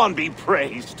 Mabon be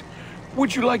praised.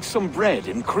 Would you like some bread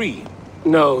and cream?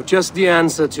 No, just the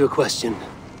answer to a question.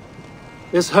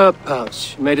 This herb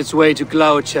pouch made its way to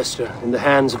Gloucester in the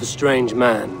hands of a strange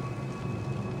man.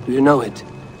 Do you know it?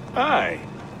 Aye.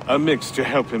 Amidst to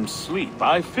help him sleep,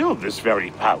 I filled this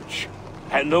very pouch.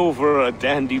 And over a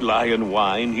dandelion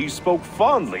wine, he spoke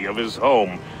fondly of his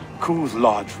home,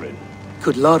 Cuth-Lodrin.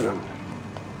 Cuth-Lodrin?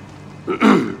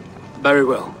 Very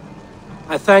well.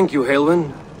 I thank you,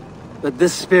 Haelwyn, but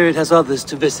this spirit has others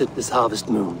to visit this harvest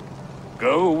moon.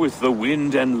 Go with the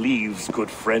wind and leaves,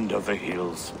 good friend of the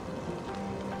hills.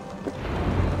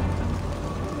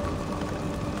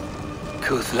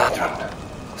 Cuth-Lodrin.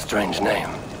 Strange name.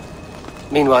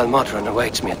 Meanwhile, Modron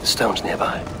awaits me at the stones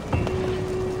nearby.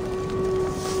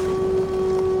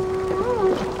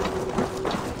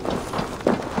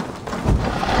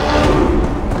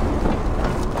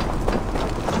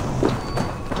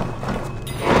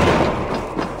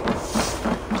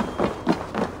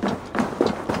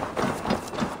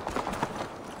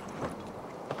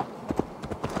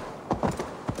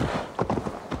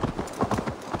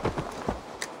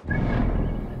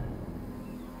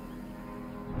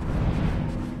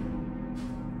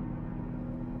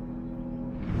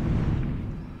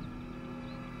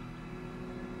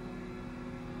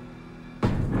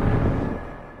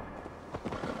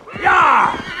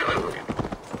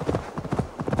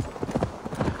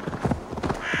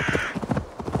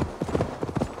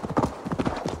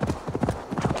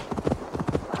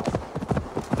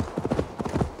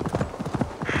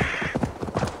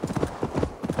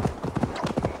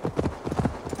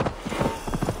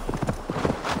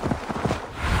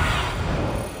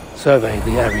 Survey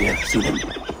the area, see them.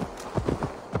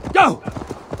 Go!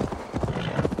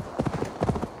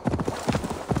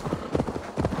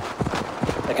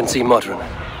 I can see Modron.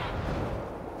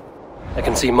 I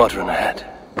can see Modron ahead.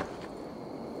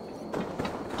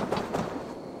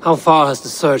 How far has the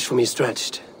search for me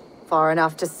stretched? Far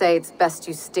enough to say it's best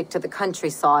you stick to the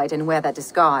countryside and wear that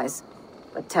disguise.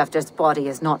 But Tefter's body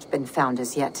has not been found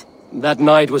as yet. That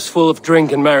night was full of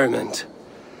drink and merriment.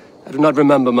 I do not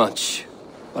remember much,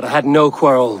 but I had no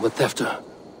quarrel with Tefter.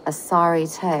 A sorry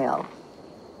tale.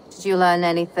 Did you learn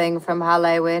anything from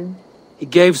Halewyn? He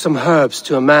gave some herbs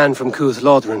to a man from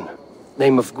Cuth-Lodrin,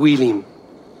 name of Gwylim.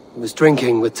 He was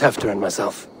drinking with Tefter and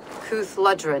myself.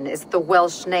 Cuth-Lodrin is the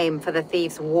Welsh name for the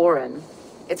thieves' warren.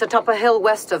 It's atop a hill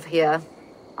west of here.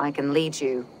 I can lead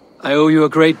you. I owe you a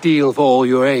great deal for all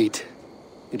your aid.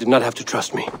 You did not have to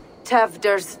trust me.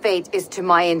 Tefder's fate is to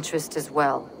my interest as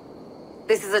well.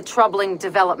 This is a troubling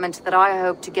development that I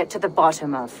hope to get to the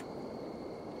bottom of.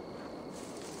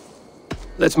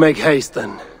 Let's make haste,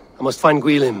 then. I must find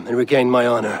Gwylim and regain my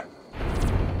honor.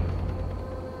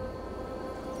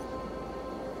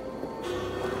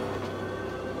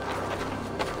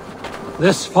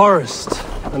 This forest,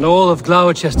 and all of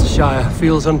Gloucestershire,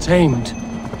 feels untamed.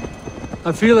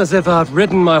 I feel as if I've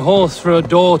ridden my horse through a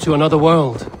door to another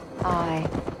world. Aye,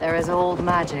 there is old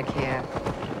magic here.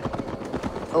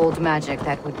 Old magic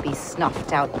that would be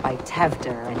snuffed out by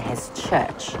Tefder and his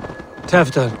church.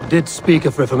 Tefder did speak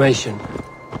of reformation.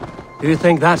 Do you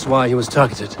think that's why he was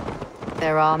targeted?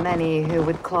 There are many who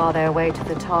would claw their way to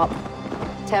the top.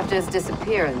 Tefder's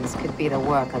disappearance could be the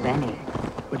work of any.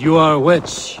 But you are a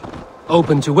witch,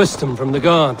 open to wisdom from the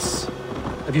gods.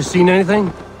 Have you seen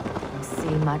anything?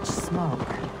 See much smoke.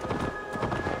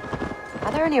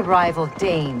 Are there any rival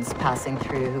Danes passing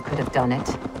through who could have done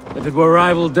it? If it were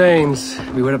rival Danes,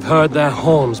 we would have heard their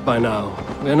horns by now.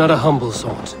 We are not a humble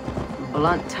sort.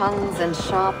 Blunt tongues and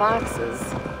sharp axes.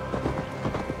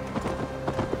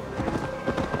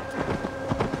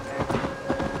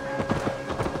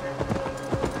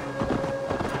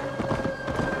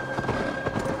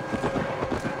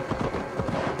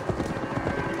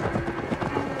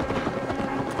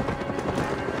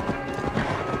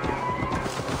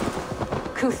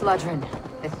 Cúthludren,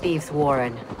 the Thieves'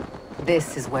 Warren.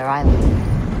 This is where I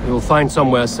live. You'll find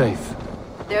somewhere safe.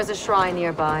 There's a shrine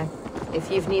nearby. If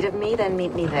you've need of me, then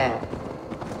meet me there.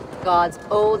 Gods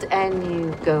old and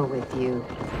new go with you.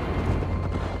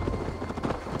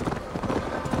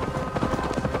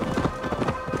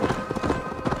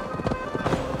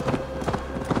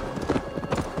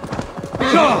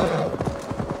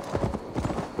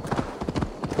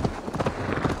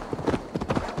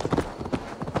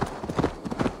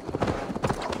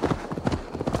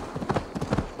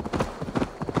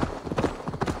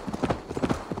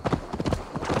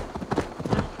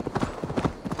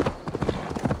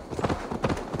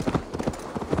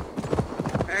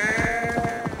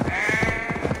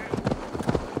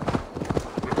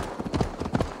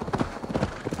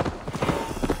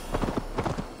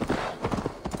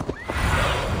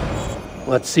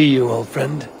 Let's see you, old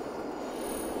friend.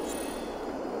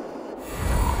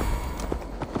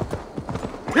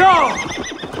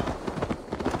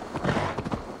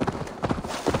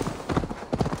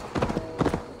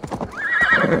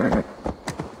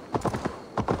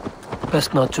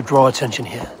 Best not to draw attention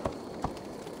here.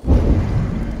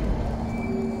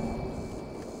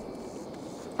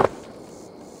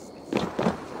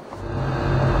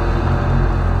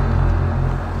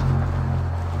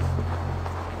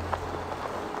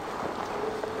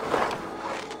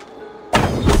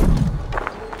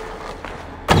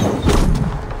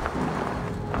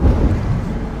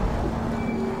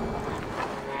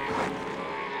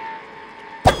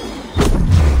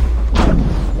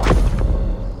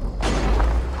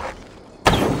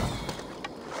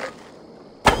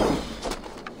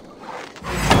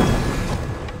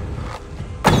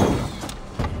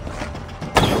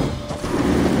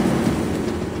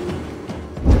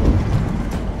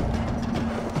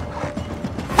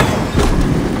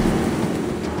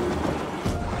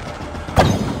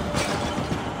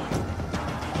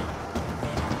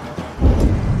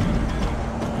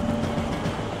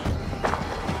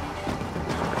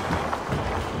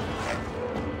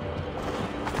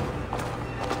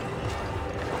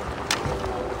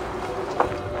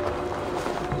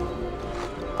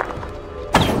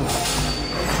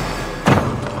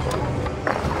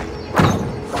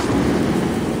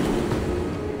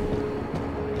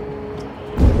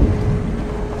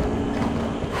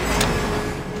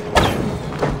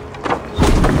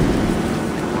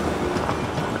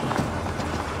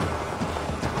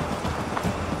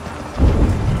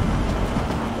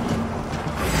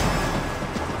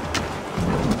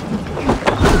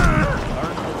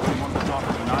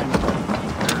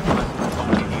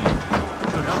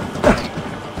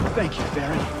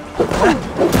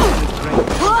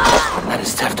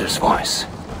 Voice.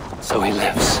 So he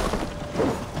lives.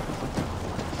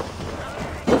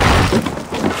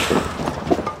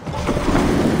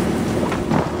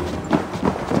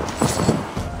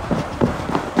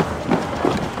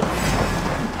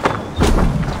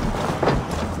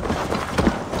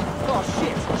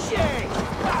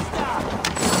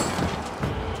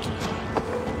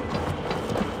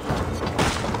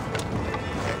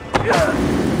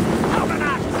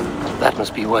 That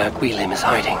must be where Gwilym is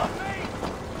hiding.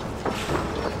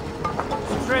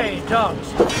 Stray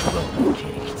dogs will be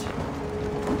kicked.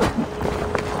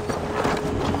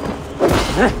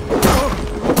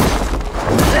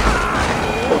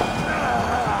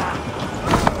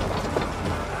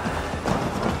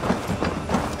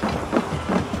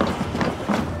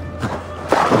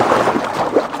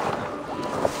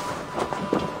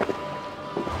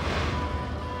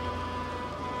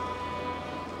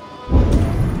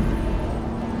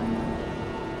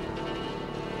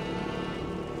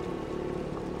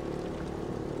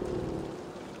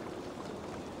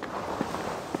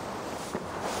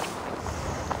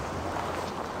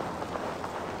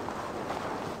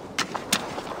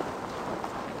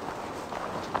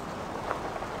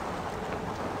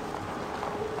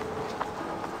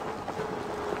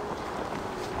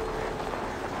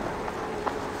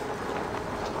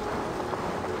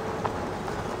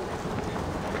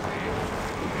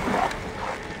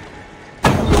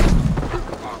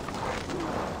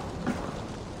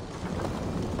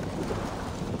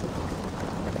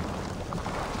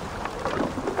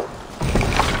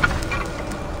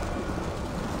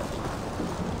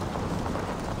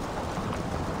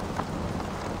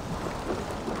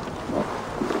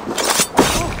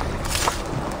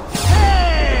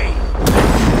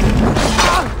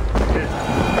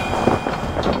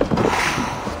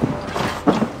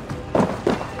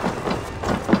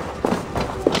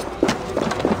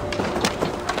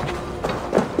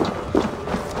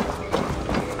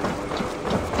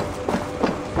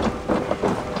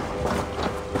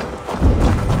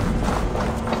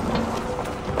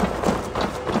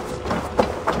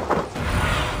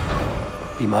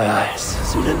 my eyes,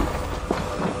 Sunan.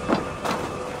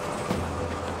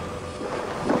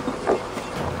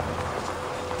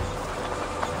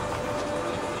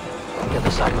 The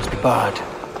other side must be barred.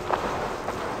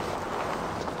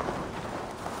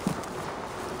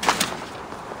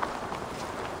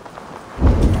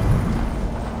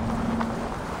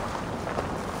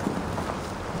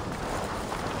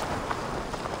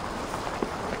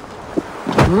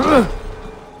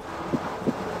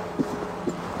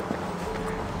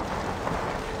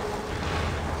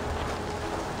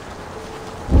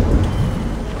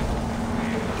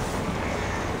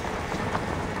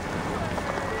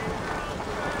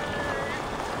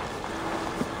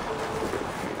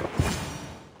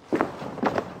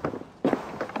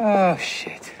 Oh,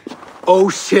 shit. Oh,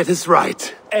 shit is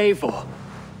right. Eivor,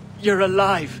 you're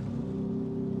alive.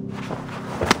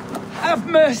 Have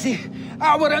mercy!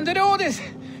 Our under orders!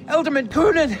 Alderman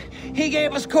Coonan, he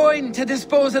gave us coin to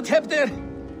dispose of Tepter.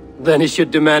 Then he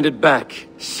should demand it back.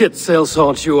 Shit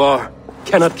sailsort you are.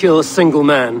 Cannot kill a single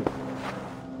man.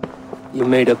 You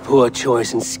made a poor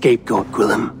choice in scapegoat,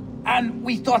 Gwillem. And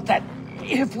we thought that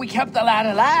if we kept the lad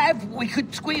alive, we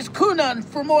could squeeze Coonan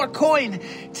for more coin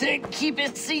to keep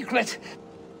it secret.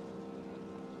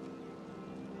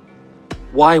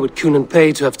 Why would Coonan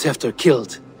pay to have Tefter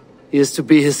killed? He is to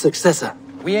be his successor.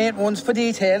 We ain't ones for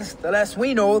details. The less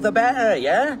we know, the better,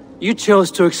 yeah? You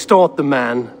chose to extort the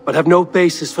man, but have no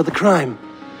basis for the crime.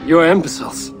 You're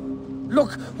imbeciles.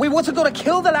 Look, we wasn't gonna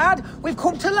kill the lad. We've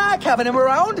come to like having him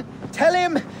around. Tell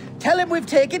him we've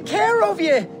taken care of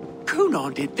you.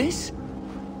 Coonan did this?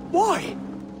 Why?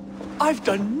 I've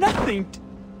done nothing.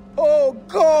 Oh,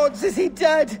 gods, is he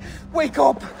dead? Wake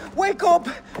up! Wake up!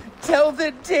 Tell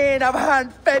the Dane I've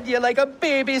hand-fed you like a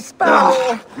baby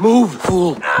sparrow. Move,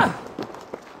 fool.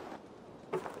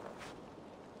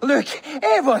 Look,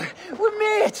 Eivor, we're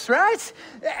mates, right?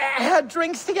 Had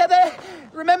drinks together.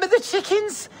 Remember the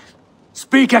chickens?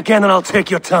 Speak again and I'll take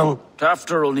your tongue.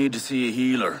 Tafter will need to see a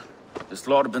healer. This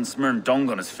lord have been smearing dung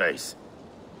on his face.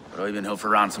 But I've been held for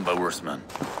ransom by worse men.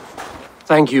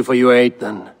 Thank you for your aid,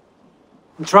 then.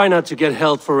 And try not to get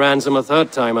held for ransom a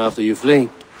third time after you flee.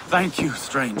 Thank you,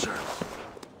 stranger.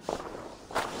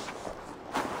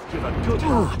 You've a good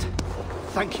heart.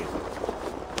 Thank you.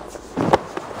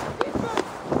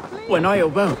 When I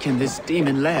awoke in this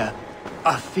demon lair,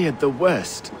 I feared the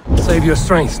worst. Save your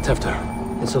strength, Tefter.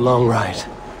 It's a long ride.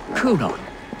 Coonan,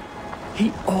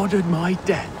 he ordered my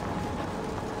death.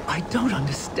 I don't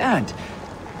understand.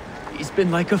 He's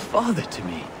been like a father to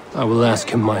me. I will ask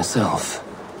him myself.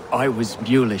 I was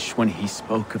mulish when he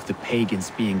spoke of the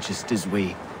pagans being just as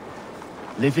we.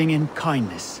 Living in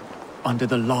kindness, under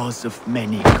the laws of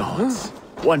many gods.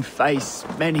 One face,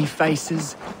 many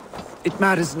faces. It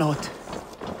matters not.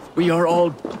 We are all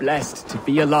blessed to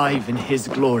be alive in his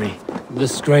glory. The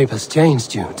scrape has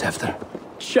changed you, Tefter.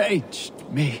 Changed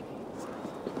me.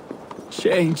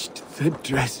 Changed the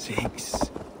dressings.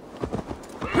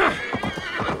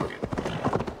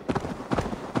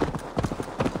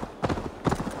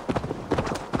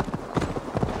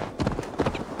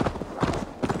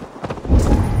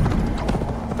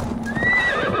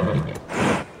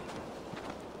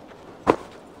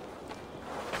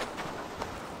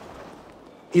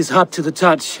 He's hot to the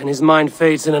touch, and his mind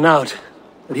fades in and out.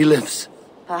 But he lives.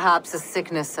 Perhaps a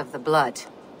sickness of the blood.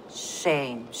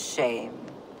 Shame, shame.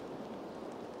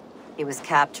 He was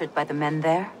captured by the men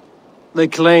there? They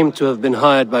claim to have been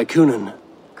hired by Coonan.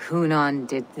 Coonan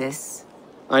did this?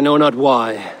 I know not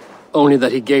why. Only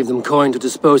that he gave them coin to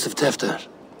dispose of Tefter.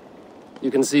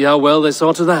 You can see how well they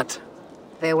saw to that.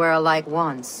 They were alike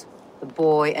once, the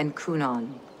boy and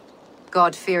Coonan.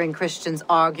 God-fearing Christians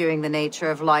arguing the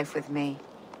nature of life with me.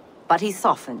 But he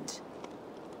softened.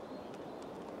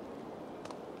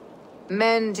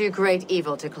 Men do great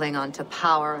evil to cling on to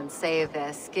power and save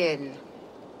their skin.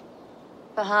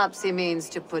 Perhaps he means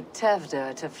to put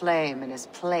Tevder to flame in his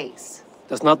place.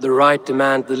 Does not the right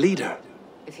demand the leader?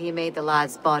 If he made the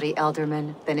lad's body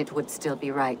Elderman, then it would still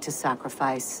be right to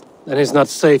sacrifice. Then he's not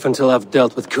safe until I've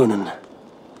dealt with Coonan.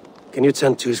 Can you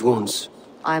tend to his wounds?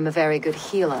 I am a very good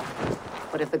healer.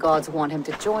 But if the gods want him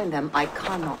to join them, I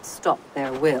cannot stop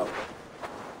their will.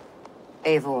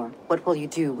 Eivor, what will you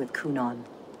do with Coonan?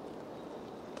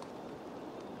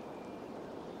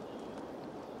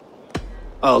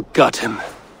 I'll gut him.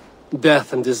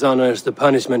 Death and dishonor is the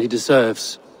punishment he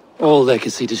deserves. All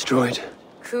legacy destroyed.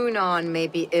 Coonan may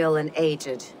be ill and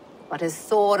aged, but his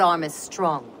sword arm is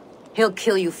strong. He'll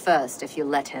kill you first if you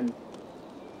let him.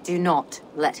 Do not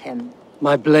let him.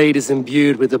 My blade is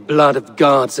imbued with the blood of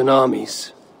gods and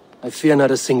armies. I fear not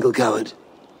a single coward.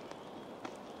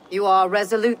 You are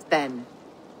resolute, then.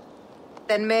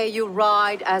 Then may you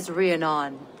ride as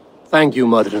Rhiannon. Thank you,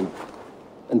 Modern.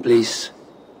 And please,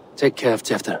 take care of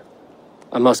Tefter.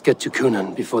 I must get to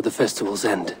Cunan before the festivals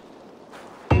end.